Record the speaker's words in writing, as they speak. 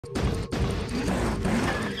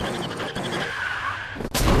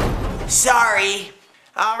Sorry.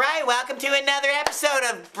 All right, welcome to another episode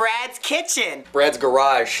of Brad's Kitchen. Brad's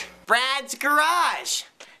Garage. Brad's Garage.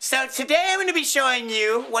 So today I'm going to be showing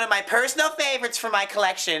you one of my personal favorites from my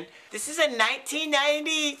collection. This is a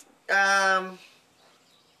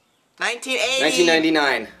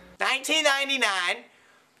 1999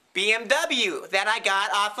 BMW that I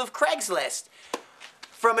got off of Craigslist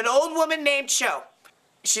from an old woman named Cho.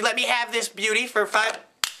 She let me have this beauty for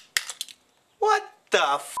What the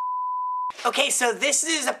f? Okay, so this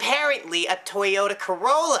is apparently a Toyota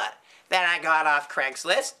Corolla that I got off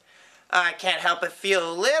Craigslist. I can't help but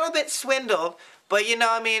feel a little bit swindled, but you know,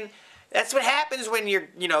 I mean, that's what happens when you're,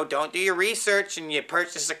 don't do your research and you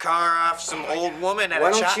purchase a car off some old woman at a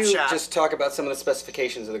chop shop. Why don't you just talk about some of the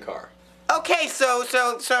specifications of the car? Okay, so,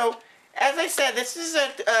 as I said, this is a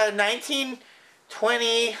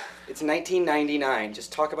 1920... It's 1999.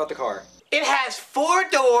 Just talk about the car. It has 4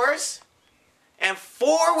 doors and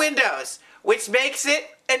 4 windows, which makes it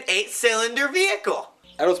an 8-cylinder vehicle.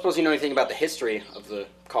 I don't suppose you know anything about the history of the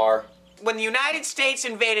car. When the United States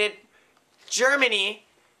invaded Germany,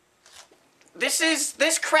 this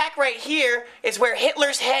crack right here is where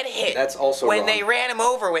Hitler's head hit. That's also when wrong. they ran him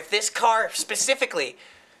over with this car specifically.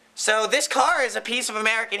 So this car is a piece of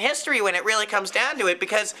American history when it really comes down to it,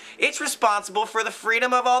 because it's responsible for the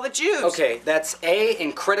freedom of all the Jews. Okay, that's A,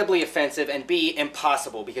 incredibly offensive, and B,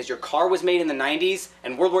 impossible, because your car was made in the 90s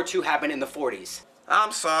and World War II happened in the 40s.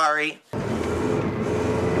 I'm sorry.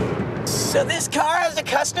 So this car has a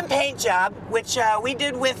custom paint job, which we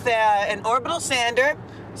did with an orbital sander,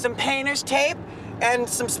 some painter's tape, and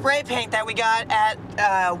some spray paint that we got at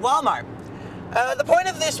Walmart. The point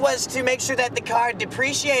of this was to make sure that the car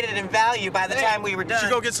depreciated in value by the time we were done. You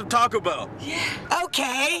should go get some Taco Bell. Yeah.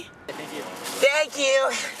 Okay. Thank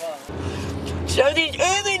you. So these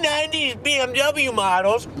early 90s BMW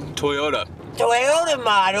models, Toyota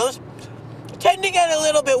models, tend to get a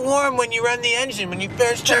little bit warm when you run the engine, when you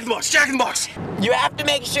first... Jack in the box. You have to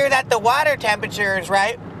make sure that the water temperature is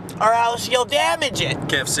right, or else you'll damage it.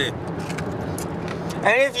 KFC.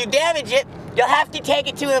 And if you damage it, you'll have to take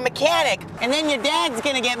it to a mechanic. And then your dad's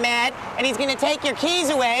gonna get mad, and he's gonna take your keys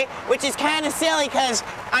away, which is kind of silly, because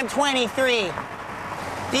I'm 23.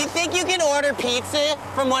 Do you think you can order pizza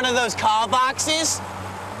from one of those call boxes?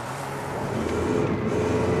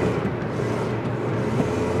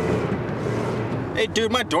 Hey,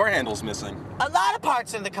 dude, my door handle's missing. A lot of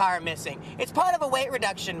parts of the car are missing. It's part of a weight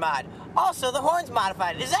reduction mod. Also, the horn's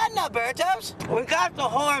modified. Is that an Alberto's? We got the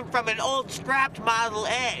horn from an old scrapped Model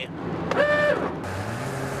A.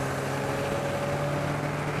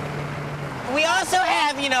 We also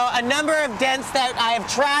have, a number of dents that I have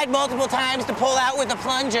tried multiple times to pull out with a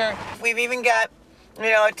plunger. We've even got,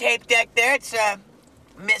 a tape deck there. It's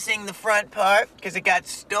missing the front part because it got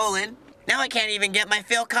stolen. Now I can't even get my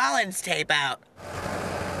Phil Collins tape out.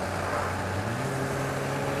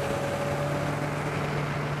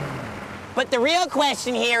 But the real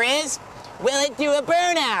question here is, will it do a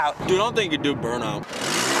burnout? Dude, I don't think you do burnout.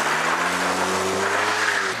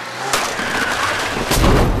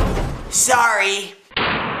 Sorry.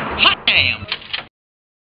 Hot damn!